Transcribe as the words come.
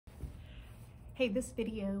Hey, this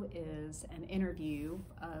video is an interview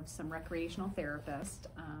of some recreational therapists.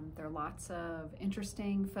 There are lots of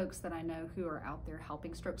interesting folks that I know who are out there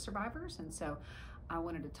helping stroke survivors, and so I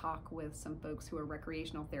wanted to talk with some folks who are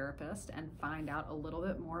recreational therapists and find out a little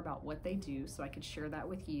bit more about what they do so I could share that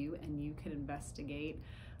with you and you could investigate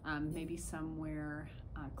maybe somewhere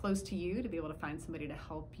close to you to be able to find somebody to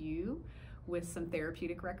help you with some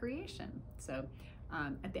therapeutic recreation. So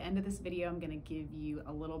at the end of this video, I'm going to give you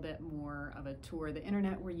a little bit more of a tour of the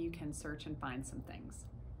internet where you can search and find some things.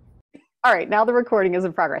 All right, now the recording is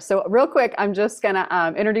in progress. So real quick, I'm just going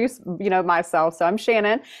to introduce, myself. So I'm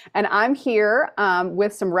Shannon, and I'm here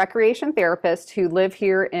with some recreation therapists who live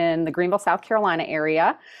here in the Greenville, South Carolina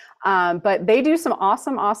area. But they do some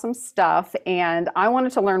awesome stuff, and I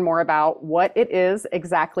wanted to learn more about what it is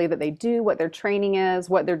exactly that they do, what their training is,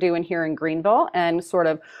 what they're doing here in Greenville, and sort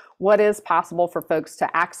of what is possible for folks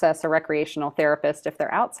to access a recreational therapist if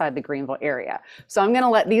they're outside the Greenville area. So I'm going to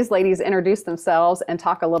let these ladies introduce themselves and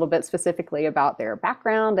talk a little bit specifically about their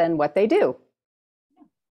background and what they do.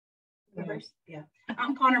 Yeah.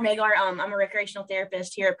 I'm Conner Mager. I'm a recreational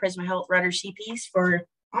therapist here at Prisma Health Rudder CPs for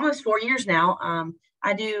almost 4 years now.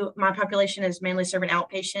 My population is mainly serving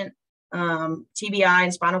outpatient, TBI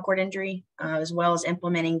and spinal cord injury, as well as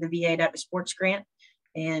implementing the VA Adaptive Sports Grant.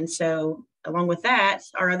 And so along with that,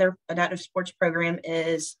 our other adaptive sports program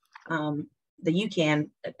is the UCAN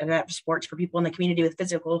Adaptive Sports for people in the community with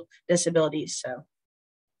physical disabilities. So.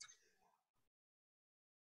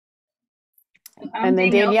 And then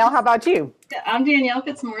Danielle, how about you? I'm Danielle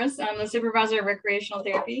Fitzmorris. I'm the supervisor of recreational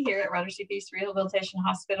therapy here at Rudder CP's Rehabilitation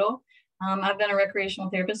Hospital. I've been a recreational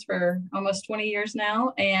therapist for almost 20 years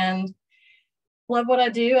now and love what I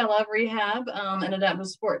do. I love rehab and adaptive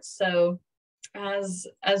sports. So as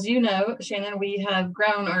you know, Shannon, we have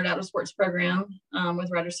grown our adaptive sports program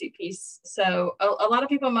with Rudder CPs. So a lot of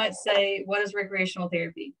people might say, what is recreational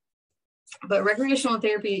therapy? But recreational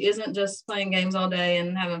therapy isn't just playing games all day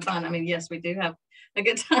and having fun. I mean, yes, we do have a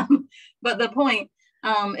good time, but the point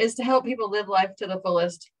is to help people live life to the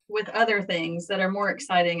fullest with other things that are more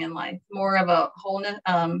exciting in life, more of a wholeness,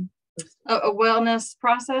 a wellness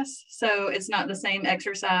process. So it's not the same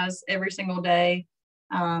exercise every single day.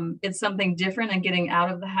 It's something different and getting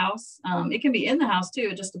out of the house. It can be in the house too.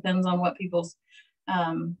 It just depends on what people's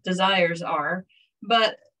desires are,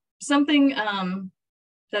 but something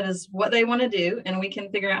that is what they want to do, and we can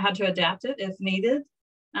figure out how to adapt it if needed,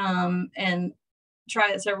 and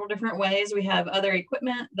try it several different ways. We have other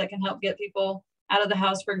equipment that can help get people out of the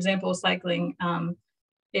house. For example, cycling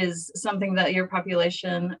is something that your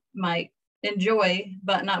population might enjoy,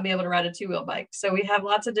 but not be able to ride a two-wheel bike. So we have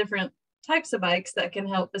lots of different types of bikes that can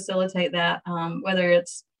help facilitate that, whether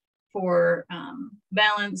it's for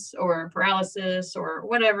balance or paralysis or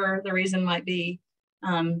whatever the reason might be,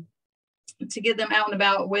 to get them out and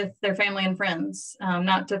about with their family and friends,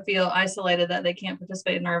 not to feel isolated that they can't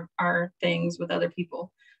participate in our things with other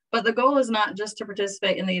people. But the goal is not just to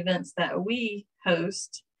participate in the events that we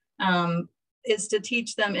host, it's to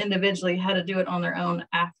teach them individually how to do it on their own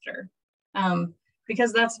after.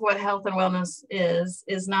 Because that's what health and wellness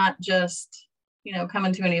is not just,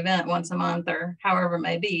 coming to an event once a month or however it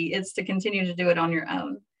may be. It's to continue to do it on your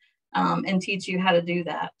own and teach you how to do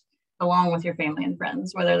that along with your family and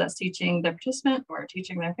friends, whether that's teaching the participant or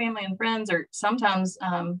teaching their family and friends, or sometimes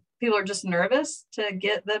people are just nervous to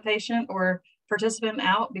get the patient or participant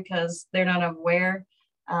out because they're not aware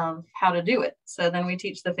of how to do it. So then we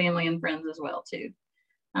teach the family and friends as well too.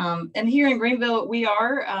 And here in Greenville, we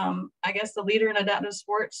are, I guess, the leader in adaptive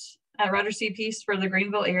sports at Rudder CPs for the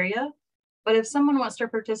Greenville area. But if someone wants to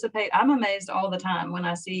participate, I'm amazed all the time when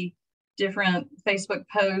I see different Facebook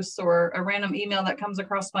posts or a random email that comes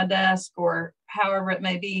across my desk or however it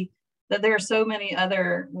may be, that there are so many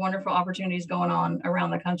other wonderful opportunities going on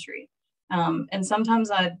around the country. And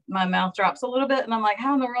sometimes my mouth drops a little bit and I'm like,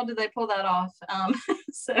 how in the world did they pull that off?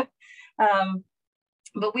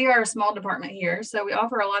 But we are a small department here, so we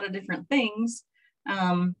offer a lot of different things.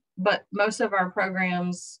 But most of our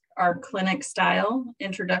programs are clinic style,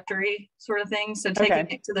 introductory sort of things. So taking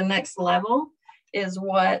it to the next level is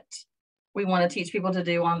what we want to teach people to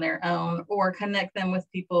do on their own, or connect them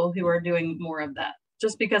with people who are doing more of that,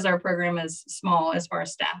 just because our program is small as far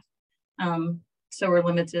as staff. So we're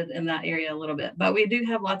limited in that area a little bit, but we do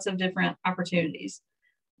have lots of different opportunities.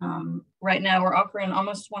 Right now we're offering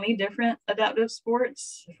almost 20 different adaptive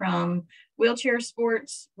sports, from wheelchair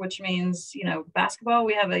sports, which means, basketball.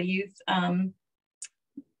 We have a youth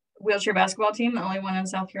wheelchair basketball team, the only one in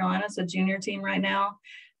South Carolina. It's a junior team right now.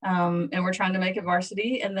 And we're trying to make it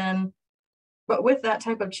varsity. And then, but with that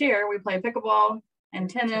type of chair, we play pickleball and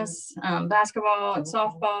tennis, basketball and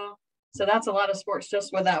softball, So that's a lot of sports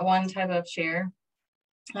just with that one type of chair.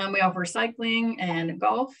 We offer cycling and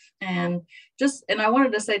golf, and I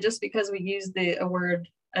wanted to say, just because we use the word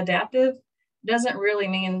adaptive doesn't really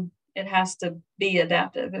mean it has to be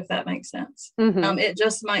adaptive, if that makes sense. It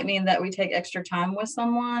just might mean that we take extra time with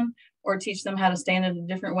someone or teach them how to stand in a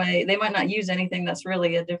different way. They might not use anything that's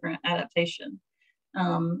really a different adaptation.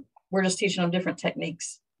 We're just teaching them different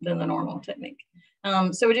techniques than the normal technique.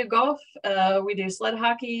 So we do golf, we do sled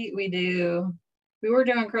hockey, we were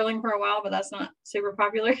doing curling for a while, but that's not super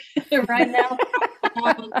popular right now.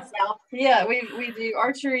 Yeah, we do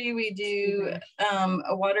archery, we do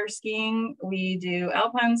water skiing, we do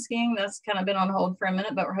alpine skiing. That's kind of been on hold for a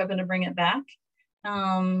minute, but we're hoping to bring it back.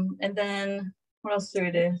 And then what else do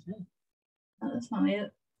we do? That's not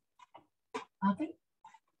it.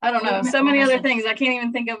 I don't know. So many other things. I can't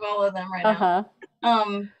even think of all of them right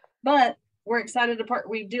now. But we're excited to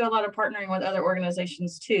we do a lot of partnering with other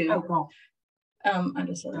organizations too. Oh, cool. I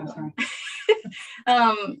just said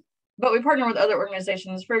that. But we partner with other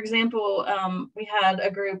organizations. For example, we had a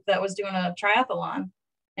group that was doing a triathlon,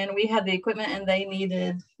 and we had the equipment, and they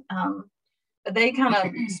needed, they kind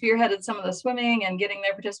of spearheaded some of the swimming and getting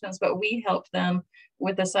their participants, but we helped them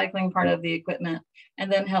with the cycling part of the equipment,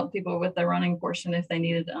 and then help people with the running portion if they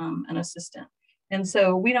needed an assistant. And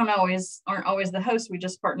so we aren't always the host. We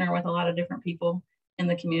just partner with a lot of different people in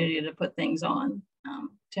the community to put things on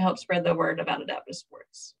to help spread the word about adaptive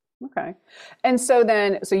sports. Okay. And so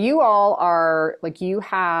you all are you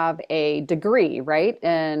have a degree, right,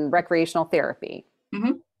 in recreational therapy?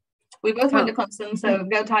 Mm-hmm. We both went to Clemson, so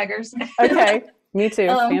go Tigers. Okay. Me too.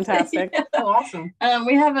 Fantastic. Yeah. Oh, awesome.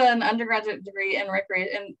 We have an undergraduate degree in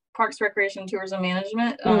Parks, Recreation, Tourism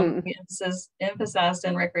Management. We emphasized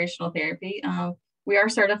in recreational therapy. We are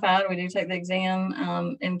certified. We do take the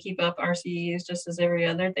exam and keep up RCUs just as every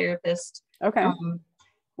other therapist. Okay.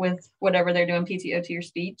 With whatever they're doing, PT, OT, or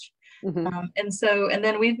speech. And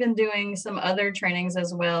then we've been doing some other trainings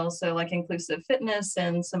as well. So like inclusive fitness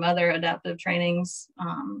and some other adaptive trainings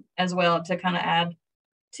as well to kind of add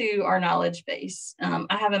to our knowledge base.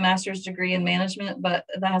 I have a master's degree in management, but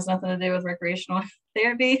that has nothing to do with recreational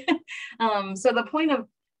therapy. So the point of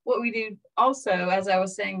what we do also, as I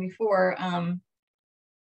was saying before,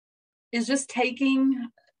 is just taking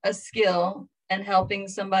a skill and helping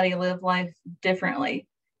somebody live life differently.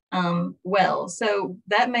 Well, so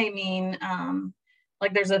that may mean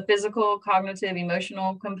like there's a physical, cognitive,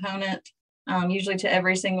 emotional component usually to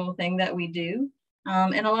every single thing that we do.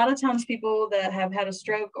 And a lot of times people that have had a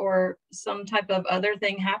stroke or some type of other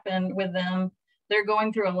thing happen with them, they're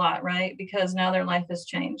going through a lot, right? Because now their life has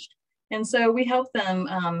changed. And so we help them,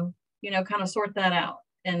 kind of sort that out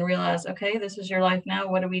and realize, okay, this is your life now.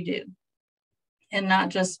 What do we do? And not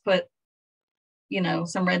just put,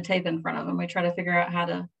 some red tape in front of them. We try to figure out how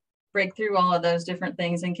to break through all of those different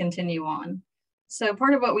things and continue on. So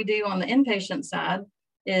part of what we do on the inpatient side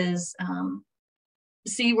is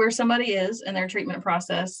see where somebody is in their treatment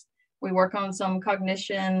process. We work on some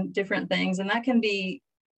cognition, different things, and that can lead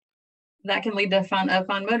to a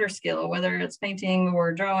fine motor skill, whether it's painting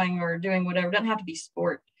or drawing or doing whatever. It doesn't have to be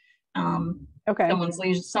sport. Okay.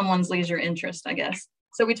 Someone's leisure interest, I guess.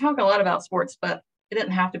 So we talk a lot about sports, but it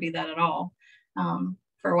didn't have to be that at all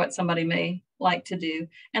for what somebody may like to do.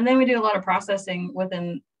 And then we do a lot of processing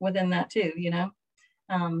within that too.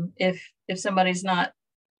 If somebody's not,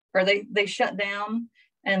 or they shut down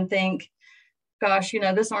and think, gosh,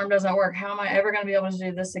 this arm doesn't work. How am I ever going to be able to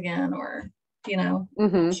do this again? Or,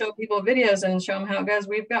 show people videos and show them how it goes.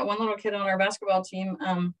 We've got one little kid on our basketball team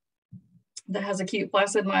that has acute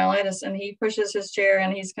flaccid myelitis, and he pushes his chair,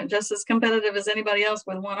 and he's just as competitive as anybody else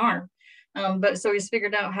with one arm. But so he's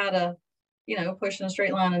figured out how to, push in a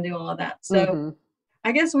straight line and do all of that. So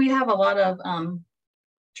I guess we have a lot of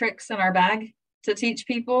tricks in our bag to teach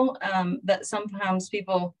people that sometimes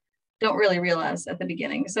people don't really realize at the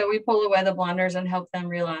beginning. So we pull away the blinders and help them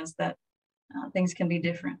realize that things can be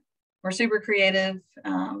different. We're super creative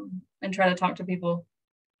and try to talk to people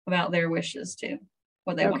about their wishes too,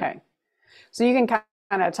 what they want. Okay. So you can kind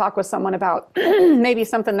of talk with someone about maybe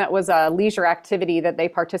something that was a leisure activity that they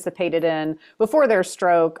participated in before their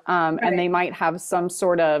stroke, right. And they might have some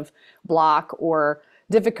sort of block or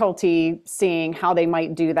difficulty seeing how they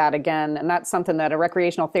might do that again. And that's something that a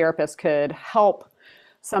recreational therapist could help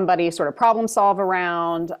somebody sort of problem solve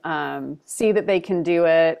around, see that they can do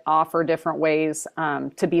it, offer different ways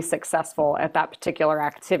to be successful at that particular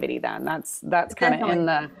activity. Then that's kind of in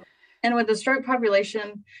the. And with the stroke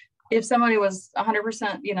population, if somebody was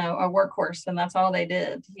 100%, a workhorse and that's all they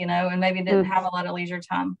did, and maybe didn't have a lot of leisure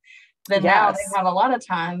time, then now they have a lot of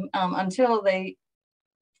time until they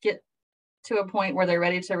get to a point where they're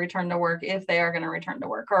ready to return to work, if they are going to return to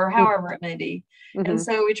work, or however it may be. And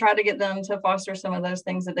so we try to get them to foster some of those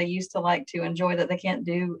things that they used to like to enjoy that they can't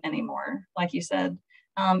do anymore, like you said.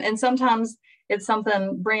 And sometimes it's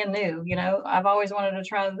something brand new. You know, I've always wanted to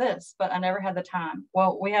try this, but I never had the time.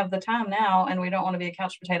 Well, we have the time now, and we don't want to be a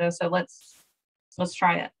couch potato, so let's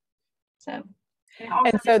try it. So.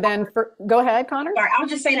 And so then go ahead, Conner. Sorry, I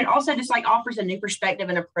was just saying it also just like offers a new perspective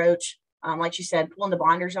and approach. Like you said, pulling the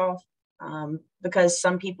blinders off, because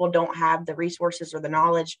some people don't have the resources or the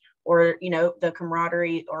knowledge or, you know, the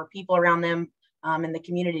camaraderie or people around them in the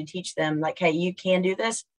community to teach them like, hey, you can do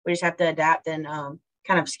this. We just have to adapt and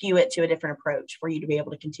kind of skew it to a different approach for you to be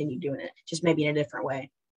able to continue doing it, just maybe in a different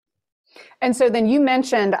way. And so then you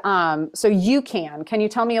mentioned, so can you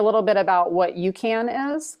tell me a little bit about what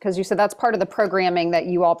UCAN is? Because you said that's part of the programming that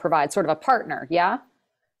you all provide, sort of a partner, yeah?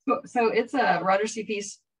 So it's a Rogers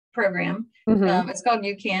CP's program. It's called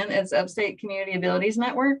UCAN. It's Upstate Community Abilities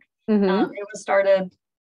Network. It was started a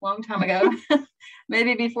long time ago,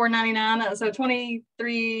 maybe before 99. So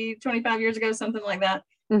 25 years ago, something like that,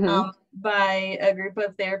 by a group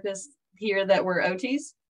of therapists here that were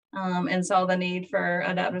OTs. And saw the need for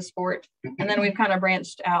adaptive sport. And then we've kind of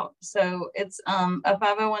branched out. So it's a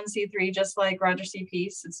 501c3, just like Rogers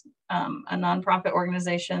CP's. It's a nonprofit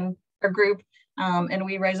organization or group. And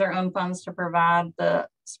we raise our own funds to provide the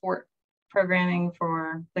sport programming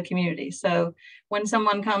for the community. So when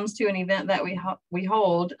someone comes to an event that we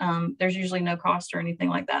hold, there's usually no cost or anything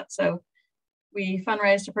like that. So we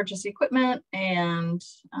fundraise to purchase equipment and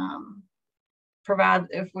provide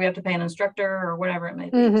if we have to pay an instructor or whatever it may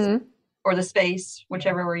be, or the space,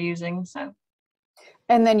 whichever we're using. So,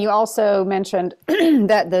 and then you also mentioned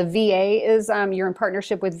that the VA is you're in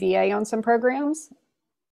partnership with VA on some programs.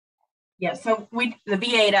 Yeah, so the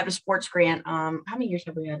VA Adaptive Sports Grant. How many years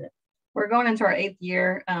have we had it? We're going into our 8th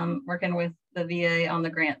year working with the VA on the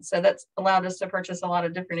grant. So that's allowed us to purchase a lot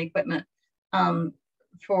of different equipment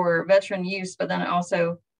for veteran use, but then it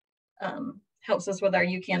also helps us with our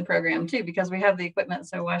UCAN program too, because we have the equipment.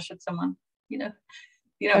 So why should someone, okay,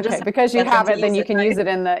 just because you have it, then you can use it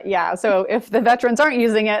in so if the veterans aren't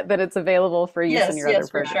using it, then it's available for use in your other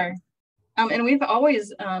programs. For sure. And we've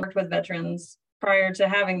always worked with veterans prior to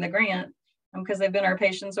having the grant because they've been our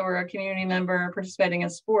patients or a community member participating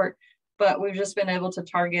in sport, but we've just been able to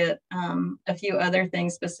target a few other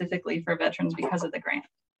things specifically for veterans because of the grant.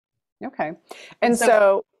 Okay. And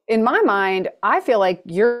so in my mind, I feel like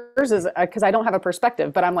yours is, because I don't have a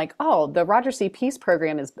perspective, but I'm like, oh, the Rogers CP's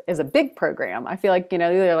program is a big program. I feel like,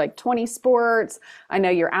 there are like 20 sports. I know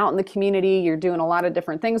you're out in the community, you're doing a lot of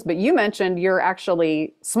different things, but you mentioned you're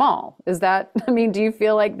actually small. Is that, do you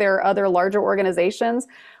feel like there are other larger organizations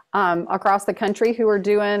across the country who are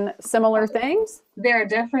doing similar things? There are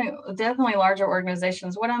definitely larger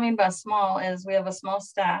organizations. What I mean by small is we have a small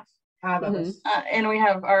staff. And we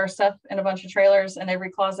have our stuff in a bunch of trailers in every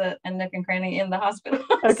closet and nook and cranny in the hospital.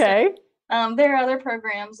 Okay. There are other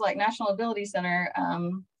programs like National Ability Center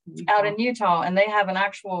out in Utah, and they have an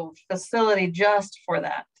actual facility just for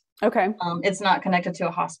that. Okay. It's not connected to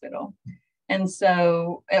a hospital. And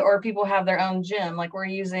so, or people have their own gym, like we're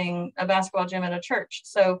using a basketball gym at a church.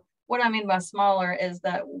 So what I mean by smaller is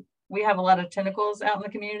that we have a lot of tentacles out in the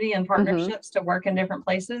community and partnerships to work in different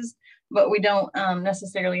places, but we don't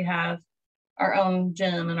necessarily have our own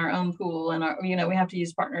gym and our own pool and we have to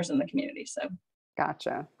use partners in the community. So.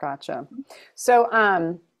 Gotcha. So,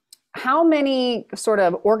 how many sort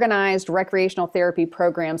of organized recreational therapy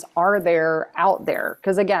programs are there out there?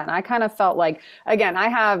 Because again, I kind of felt like,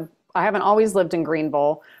 I haven't always lived in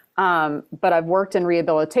Greenville, but I've worked in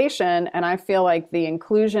rehabilitation, and I feel like the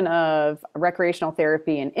inclusion of recreational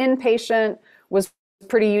therapy in inpatient was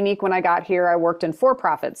pretty unique when I got here. I worked in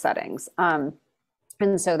for-profit settings.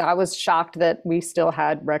 And so I was shocked that we still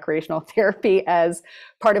had recreational therapy as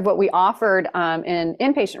part of what we offered in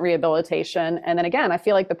inpatient rehabilitation. And then again, I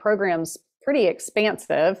feel like the program's pretty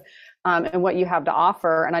expansive in what you have to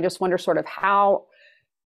offer. And I just wonder sort of how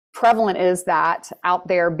prevalent is that out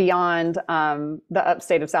there beyond the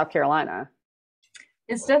upstate of South Carolina?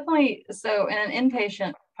 It's definitely, so in an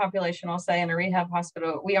inpatient population, I'll say in a rehab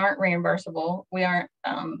hospital, we aren't reimbursable. We aren't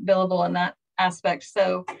billable in that aspect.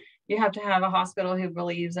 So you have to have a hospital who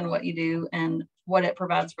believes in what you do and what it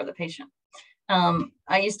provides for the patient.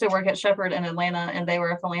 I used to work at Shepherd in Atlanta, and they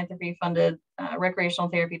were a philanthropy funded recreational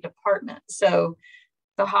therapy department. So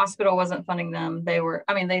the hospital wasn't funding them. They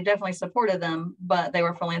definitely supported them, but they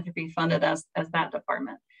were philanthropy funded as that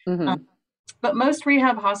department. But most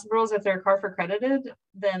rehab hospitals, if they're CARF accredited,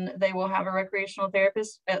 then they will have a recreational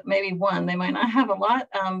therapist, maybe one. They might not have a lot,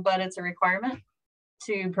 but it's a requirement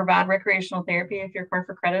to provide recreational therapy if you're CARF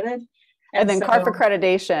accredited. And then so, CARF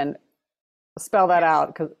accreditation, spell that out,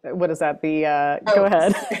 because what is that? Go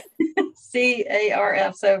ahead.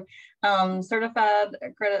 CARF. So certified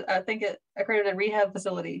accredited rehab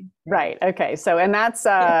facility. Right. Okay. So, and that's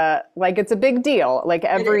like, it's a big deal. Like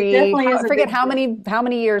I forget how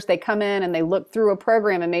many years they come in and they look through a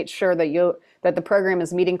program and make sure that the program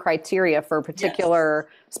is meeting criteria for a particular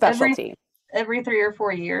specialty. Every 3 or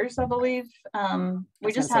 4 years, I believe.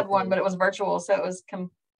 We just had one, but it was virtual, so it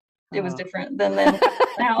was different than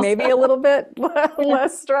now. Maybe a little bit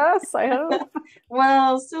less stress, I hope.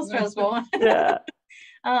 Well, still stressful. Yeah.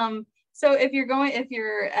 So if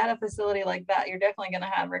you're at a facility like that, you're definitely going to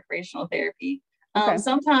have recreational therapy. Okay.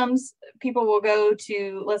 Sometimes people will go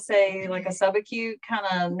to, let's say, like a subacute kind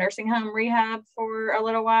of nursing home rehab for a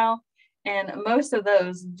little while. And most of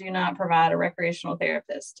those do not provide a recreational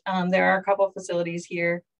therapist. There are a couple of facilities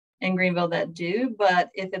here in Greenville that do,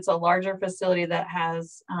 but if it's a larger facility that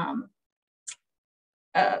has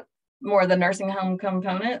more of the nursing home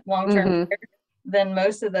component, long-term care, then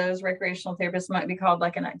most of those recreational therapists might be called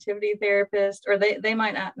like an activity therapist, or they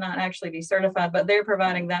might not actually be certified, but they're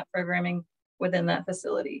providing that programming within that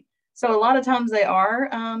facility. So a lot of times they are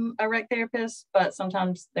a rec therapist, but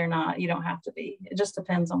sometimes they're not. You don't have to be. It just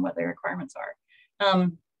depends on what their requirements are.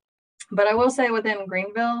 But I will say within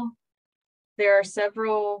Greenville, there are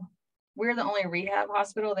several. We're the only rehab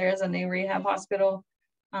hospital. There is a new rehab hospital,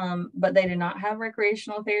 but they do not have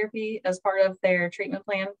recreational therapy as part of their treatment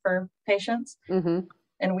plan for patients.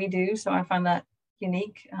 And we do. So I find that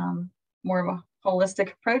unique. More of a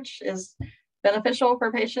holistic approach is beneficial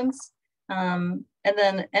for patients. And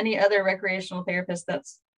then any other recreational therapist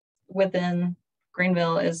that's within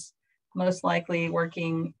Greenville is most likely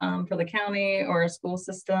working for the county or a school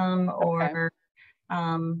system or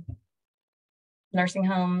nursing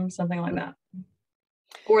home, something like that.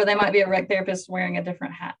 Or they might be a rec therapist wearing a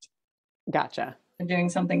different hat. Gotcha. And doing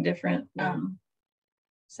something different.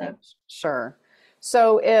 Sure.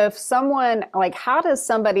 So if someone, like, how does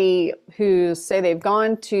somebody who say they've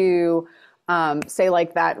gone to say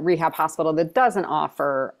like that rehab hospital that doesn't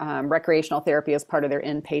offer recreational therapy as part of their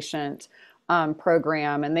inpatient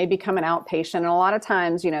program, and they become an outpatient, and a lot of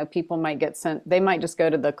times, people might get sent, they might just go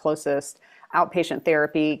to the closest outpatient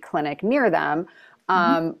therapy clinic near them,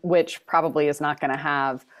 which probably is not going to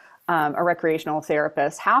have a recreational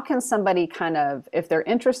therapist. How can somebody kind of, if they're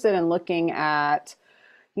interested in looking at,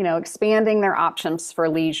 expanding their options for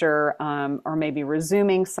leisure, or maybe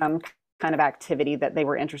resuming some kind of activity that they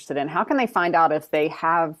were interested in, how can they find out if they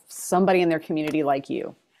have somebody in their community like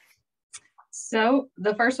you? So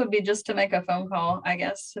the first would be just to make a phone call, I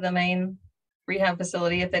guess, to the main rehab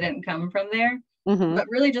facility if they didn't come from there. But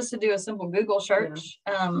really just to do a simple Google search,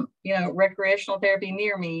 recreational therapy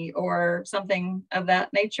near me or something of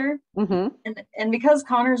that nature. And because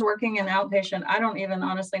Conner's working in outpatient, I don't even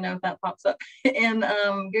honestly know if that pops up in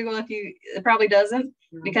Google. It probably doesn't,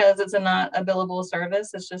 because it's not a billable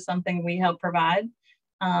service. It's just something we help provide.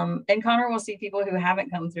 And Conner will see people who haven't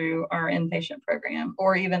come through our inpatient program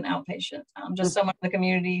or even outpatient, just someone in the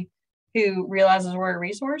community who realizes we're a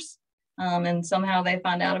resource. And somehow they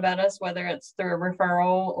find out about us, whether it's through a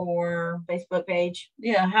referral or Facebook page.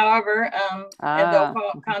 Yeah. However, and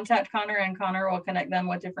they'll contact Conner, and Conner will connect them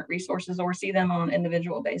with different resources or see them on an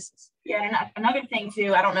individual basis. Yeah. And another thing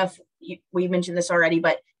too, I don't know if we mentioned this already,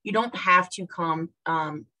 but you don't have to come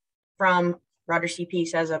from Rogers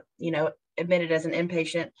CPs as admitted as an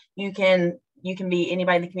inpatient. You can be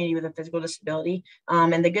anybody in the community with a physical disability.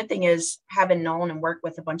 And the good thing is, having known and worked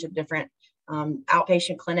with a bunch of different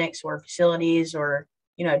outpatient clinics or facilities or,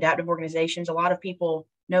 adaptive organizations. A lot of people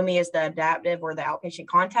know me as the adaptive or the outpatient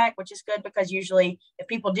contact, which is good because usually if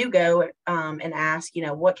people do go and ask,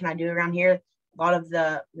 what can I do around here? A lot of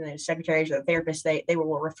the secretaries or the therapists, they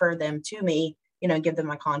will refer them to me, give them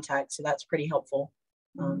my contact. So that's pretty helpful.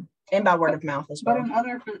 And by word of mouth as well. But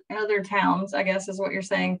in other towns, I guess is what you're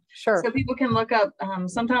saying. Sure. So people can look up,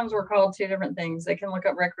 sometimes we're called two different things. They can look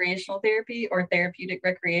up recreational therapy or therapeutic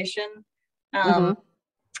recreation.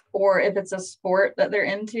 Or if it's a sport that they're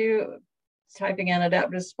into, typing in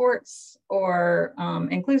adaptive sports or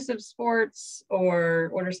inclusive sports, or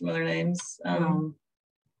what are some other names?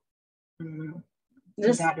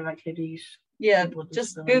 Just adaptive activities. Yeah,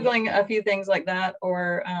 just Googling a few things like that,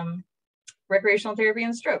 or recreational therapy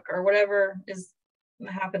and stroke, or whatever is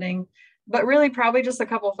happening. But really probably just a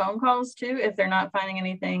couple phone calls too, if they're not finding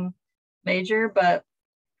anything major. But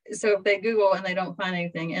so if they Google and they don't find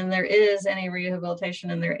anything, and there is any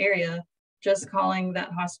rehabilitation in their area, just calling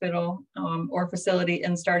that hospital or facility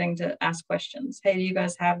and starting to ask questions. Hey, do you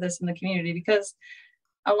guys have this in the community? Because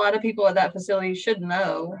a lot of people at that facility should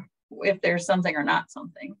know if there's something or not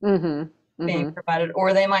something. being provided,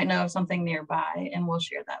 or they might know of something nearby and we'll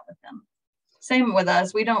share that with them. Same with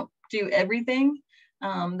us. We don't do everything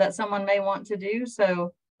that someone may want to do.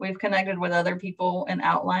 So we've connected with other people in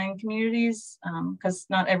outlying communities because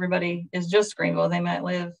not everybody is just Greenville. They might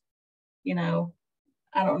live, you know,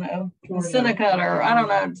 I don't know, Seneca, or I don't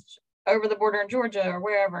know, over the border in Georgia or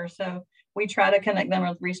wherever. So we try to connect them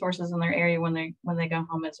with resources in their area when they go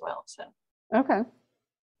home as well. So okay.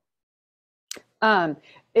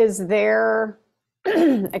 Is there,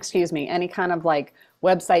 excuse me, any kind of like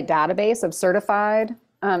website database of certified,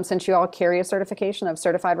 since you all carry a certification of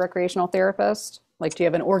certified recreational therapist? Like, do you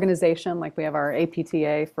have an organization like we have our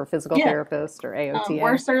APTA for physical therapists or AOTA?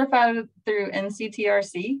 We're certified through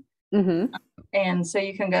NCTRC. And so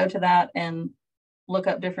you can go to that and look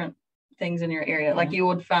up different things in your area. Like you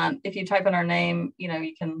would find, if you type in our name, you know,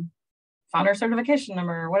 you can find our certification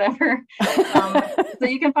number or whatever. So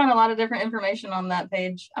you can find a lot of different information on that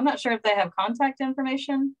page. I'm not sure if they have contact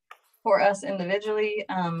information for us individually,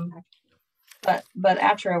 but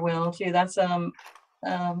ATRA will too. That's the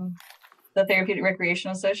Therapeutic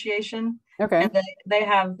Recreation Association. Okay. And they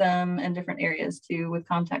have them in different areas too with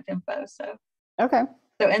contact info. So okay.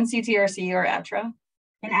 So NCTRC or ATRA.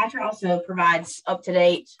 And ATRA also provides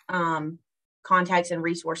up-to-date contacts and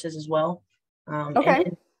resources as well.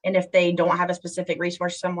 Okay. And if they don't have a specific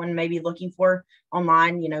resource someone may be looking for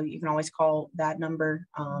online, you know, you can always call that number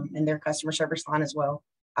in their customer service line as well.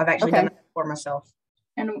 I've actually done that for myself.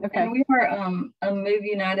 And we are a Move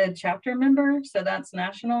United chapter member, so that's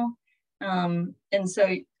national. And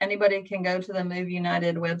so anybody can go to the Move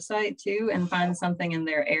United website too and find something in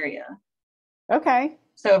their area. Okay.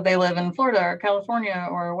 So if they live in Florida or California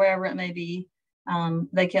or wherever it may be,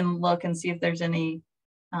 they can look and see if there's any,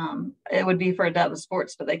 it would be for adaptive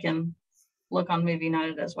sports, but they can look on Move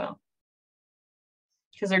United as well.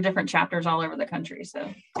 Because there are different chapters all over the country.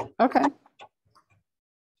 So okay.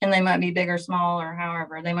 And they might be big or small or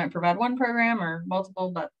however. They might provide one program or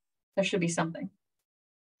multiple, but there should be something.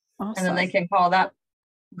 Awesome. And then they can call that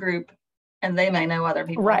group and they may know other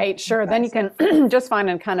people. Right, sure. Then you can just find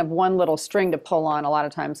a kind of one little string to pull on a lot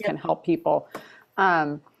of times can help people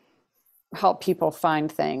find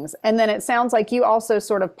things. And then it sounds like you also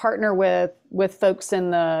sort of partner with folks in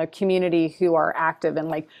the community who are active in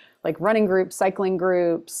like running groups, cycling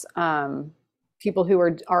groups, people who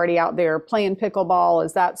are already out there playing pickleball.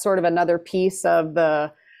 Is that sort of another piece of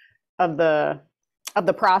the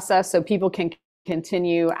process so people can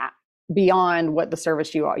continue beyond what the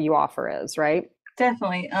service you offer is, right?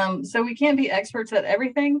 Definitely. So we can't be experts at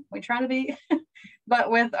everything. We try to be,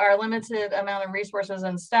 but with our limited amount of resources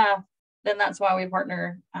and staff, then that's why we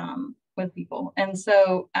partner with people. And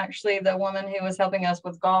so actually the woman who was helping us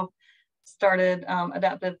with golf started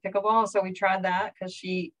adaptive pickleball. So we tried that because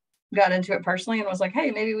she got into it personally and was like,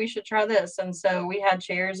 hey, maybe we should try this. And so we had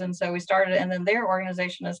chairs. And so we started it. And then their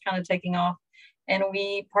organization is kind of taking off. And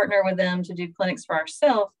we partner with them to do clinics for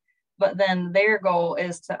ourselves. But then their goal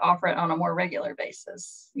is to offer it on a more regular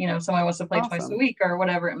basis. You know, if someone wants to play twice a week or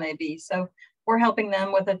whatever it may be. So we're helping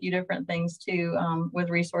them with a few different things too, with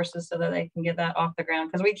resources so that they can get that off the ground.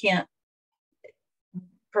 Because we can't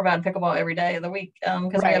provide pickleball every day of the week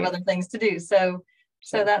because we have other things to do. So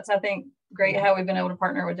that's, I think, great how we've been able to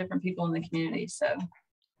partner with different people in the community. So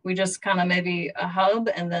we just kind of maybe a hub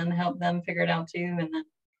and then help them figure it out too. And then.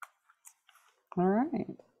 All right.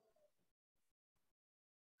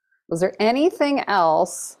 Was there anything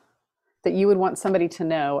else that you would want somebody to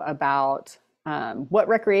know about what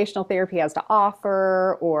recreational therapy has to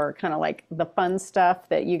offer, or kind of like the fun stuff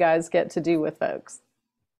that you guys get to do with folks?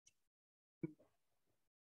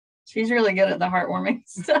 She's really good at the heartwarming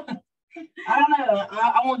stuff. I don't know.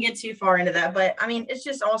 I won't get too far into that, but I mean, it's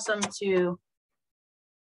just awesome to,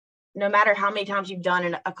 no matter how many times you've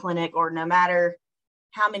done a clinic or no matter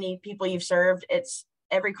how many people you've served,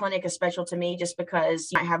 every clinic is special to me just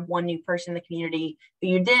because you might have one new person in the community who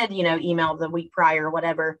you did, email the week prior or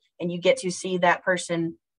whatever, and you get to see that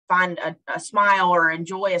person find a smile or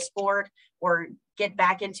enjoy a sport or get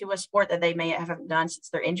back into a sport that they may haven't done since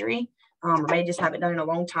their injury, or may just haven't done in a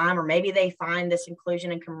long time, or maybe they find this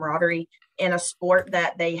inclusion and camaraderie in a sport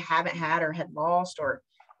that they haven't had or had lost, or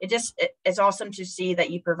it's awesome to see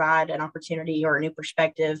that you provide an opportunity or a new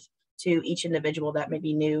perspective to each individual that may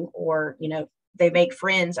be new, or, they make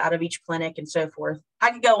friends out of each clinic and so forth.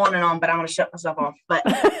 I could go on and on, but I'm going to shut myself off. But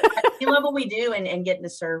I love what we do and getting to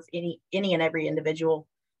serve any and every individual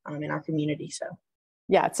in our community. So,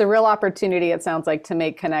 yeah, it's a real opportunity, it sounds like, to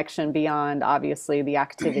make connection beyond obviously the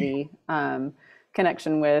activity,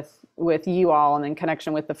 connection with you all, and then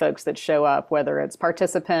connection with the folks that show up, whether it's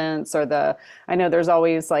participants or I know there's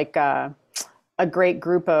always like a great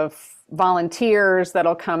group of volunteers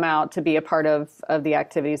that'll come out to be a part of the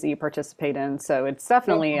activities that you participate in. So it's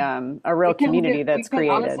definitely a real community that's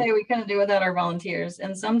created. Honestly, we couldn't do without our volunteers.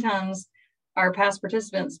 And sometimes our past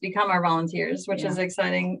participants become our volunteers, which is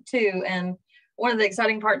exciting too. And one of the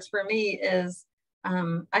exciting parts for me is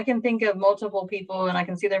I can think of multiple people, and I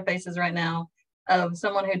can see their faces right now, of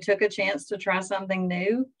someone who took a chance to try something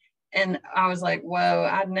new. And I was like, whoa,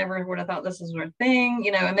 I never would have thought this was a thing,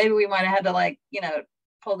 you know, and maybe we might have had to, like, you know,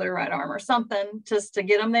 pull their right arm or something just to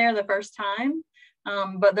get them there the first time.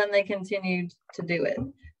 But then they continued to do it.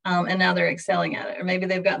 And now they're excelling at it. Or maybe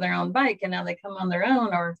they've got their own bike and now they come on their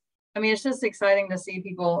own. Or, I mean, it's just exciting to see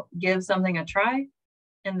people give something a try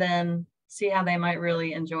and then see how they might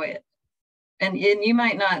really enjoy it. And you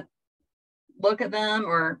might not look at them,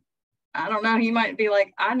 or I don't know, you might be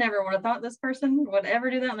like, I never would have thought this person would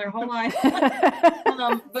ever do that in their whole life.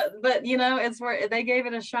 But you know, it's where they gave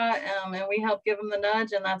it a shot, and we helped give them the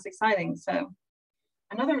nudge, and that's exciting. So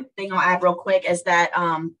another thing I'll add real quick is that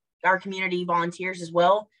our community volunteers as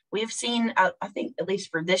well. We've seen, I think at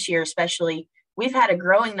least for this year especially, we've had a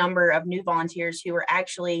growing number of new volunteers who are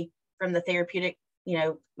actually from the therapeutic, you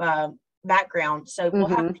know, background. So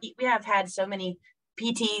we have had so many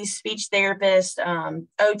PTs, speech therapists,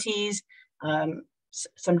 OTs,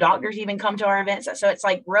 some doctors even come to our events. So it's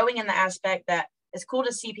like growing in the aspect that it's cool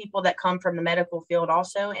to see people that come from the medical field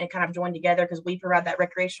also and kind of join together, because we provide that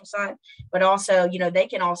recreational side, but also, you know, they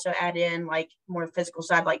can also add in like more physical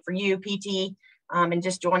side, like for you, PT, and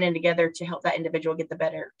just join in together to help that individual get the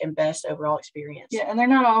better and best overall experience. Yeah, and they're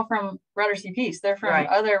not all from Rudder CPs. They're from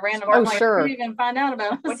other random sure. You even find out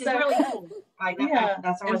about them. Which is really cool. Like,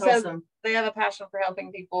 that's always awesome. They have a passion for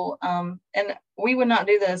helping people. And we would not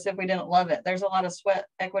do this if we didn't love it. There's a lot of sweat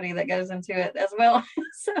equity that goes into it as well.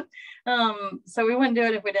 So we wouldn't do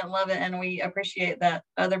it if we didn't love it. And we appreciate that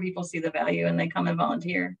other people see the value and they come and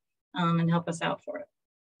volunteer and help us out for it.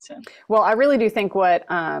 So, well, I really do think what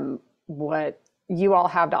you all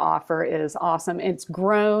have to offer is awesome. It's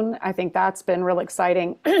grown. I think that's been real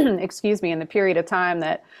exciting, excuse me, in the period of time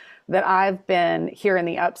that I've been here in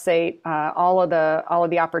the Upstate, all of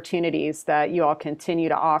the opportunities that you all continue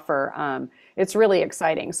to offer. It's really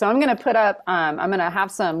exciting. So I'm going to put up, I'm going to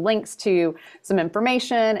have some links to some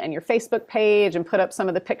information and your Facebook page, and put up some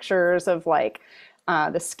of the pictures of like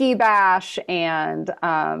the ski bash and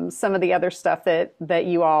some of the other stuff that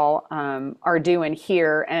you all are doing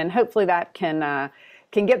here. And hopefully that can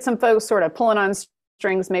get some folks sort of pulling on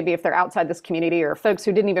strings, maybe if they're outside this community, or folks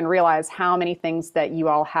who didn't even realize how many things that you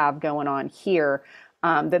all have going on here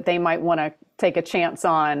that they might want to take a chance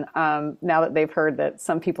on now that they've heard that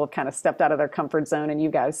some people have kind of stepped out of their comfort zone and you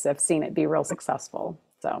guys have seen it be real successful.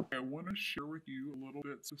 So I want to share with you a little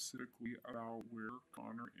bit specifically about where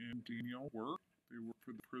Conner and Danielle work. They work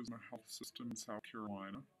for the Prisma Health System in South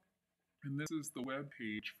Carolina. And this is the web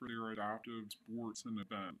page for their adaptive sports and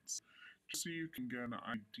events, just so you can get an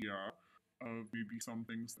idea of maybe some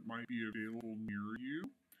things that might be available near you.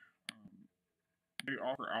 They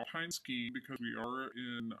offer alpine skiing because we are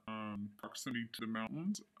in proximity to the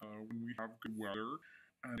mountains when we have good weather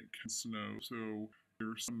and it can snow. So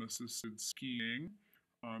there's some assisted skiing.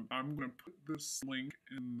 I'm going to put this link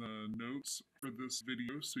in the notes for this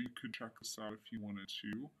video so you could check this out if you wanted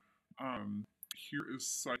to. Here is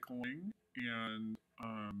cycling, and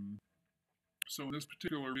so in this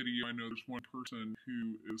particular video, I know there's one person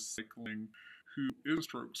who is cycling who is a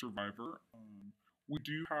stroke survivor. We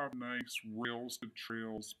do have nice rails to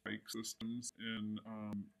trails bike systems in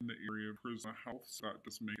the area of Prisma Health, so that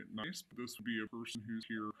does make it nice. But this would be a person who's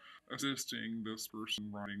here assisting this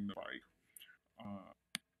person riding the bike.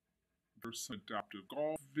 There's some adaptive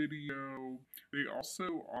golf video. They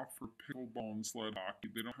also offer pickleball and sled hockey.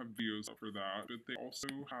 They don't have videos up for that, but they also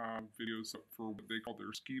have videos up for what they call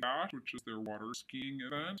their ski bash, which is their water skiing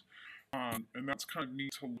event. And that's kind of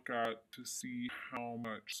neat to look at to see how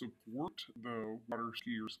much support the water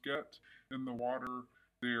skiers get in the water.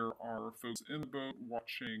 There are folks in the boat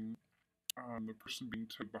watching the person being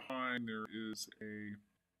towed behind. There is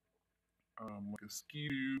like a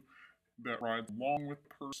ski-doo that rides along with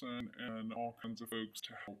the person, and all kinds of folks to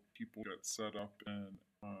help people get set up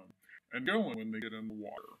and going when they get in the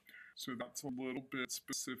water. So that's a little bit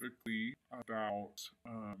specifically about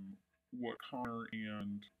what Conner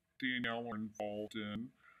and Danielle are involved in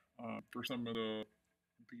for some of the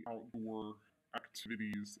outdoor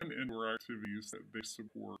activities and indoor activities that they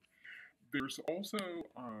support. There's also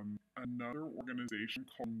another organization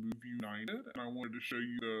called Move United, and I wanted to show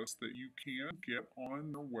you this, that you can get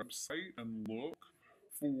on their website and look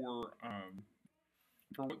for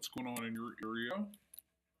what's going on in your area.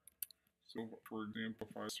 So, for example,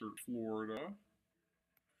 if I search Florida,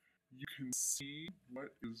 you can see what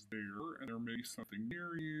is there, and there may be something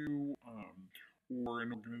near you, or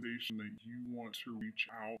an organization that you want to reach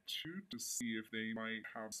out to see if they might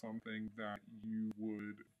have something that you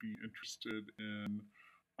would be interested in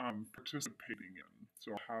participating in.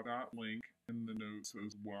 So I'll have that link in the notes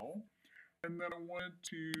as well. And then I wanted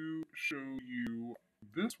to show you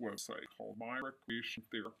this website called My Recreational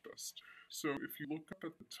Therapist. So if you look up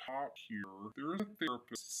at the top here, there is a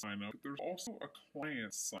therapist sign up, but there's also a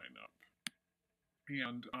client sign up.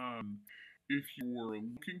 And if you're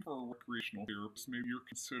looking for a recreational therapist, maybe you're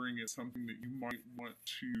considering it something that you might want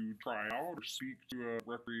to try out or speak to a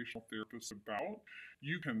recreational therapist about,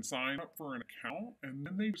 you can sign up for an account, and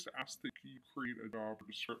then they just ask that you create a job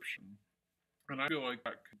description. And I feel like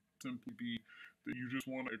that could simply be that you just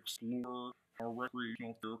want to explore how a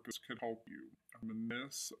recreational therapist could help you. And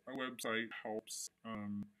this website helps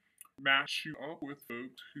match you up with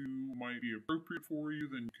folks who might be appropriate for you.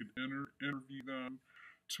 Then you could interview them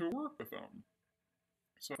to work with them.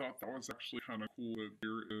 So I thought that was actually kind of cool that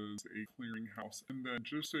there is a clearinghouse. And then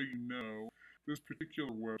just so you know, this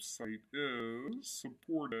particular website is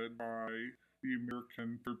supported by the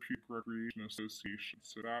American Therapeutic Recreation Association.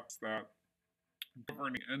 So that's that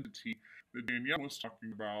governing entity that Danielle was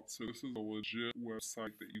talking about. So this is a legit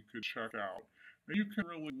website that you could check out. And you can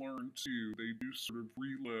really learn too. They do sort of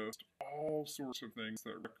relist all sorts of things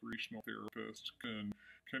that recreational therapists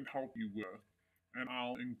can help you with. And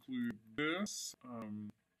I'll include this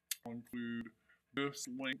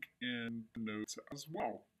link in the notes as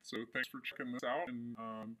well. So thanks for checking this out and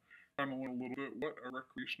trying to learn a little bit what a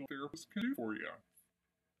recreational therapist can do for you.